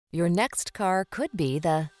Your next car could be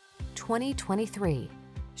the 2023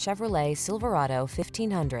 Chevrolet Silverado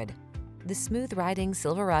 1500. The smooth-riding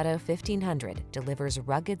Silverado 1500 delivers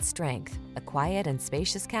rugged strength, a quiet and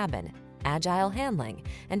spacious cabin, agile handling,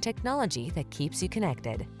 and technology that keeps you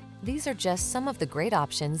connected. These are just some of the great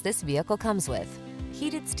options this vehicle comes with: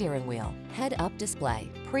 heated steering wheel, head-up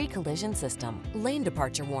display, pre-collision system, lane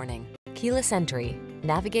departure warning, keyless entry,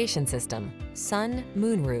 navigation system, sun,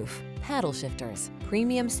 moon roof, paddle shifters,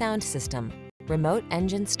 premium sound system, remote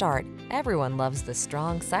engine start. Everyone loves the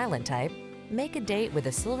strong, silent type. Make a date with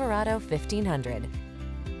a Silverado 1500.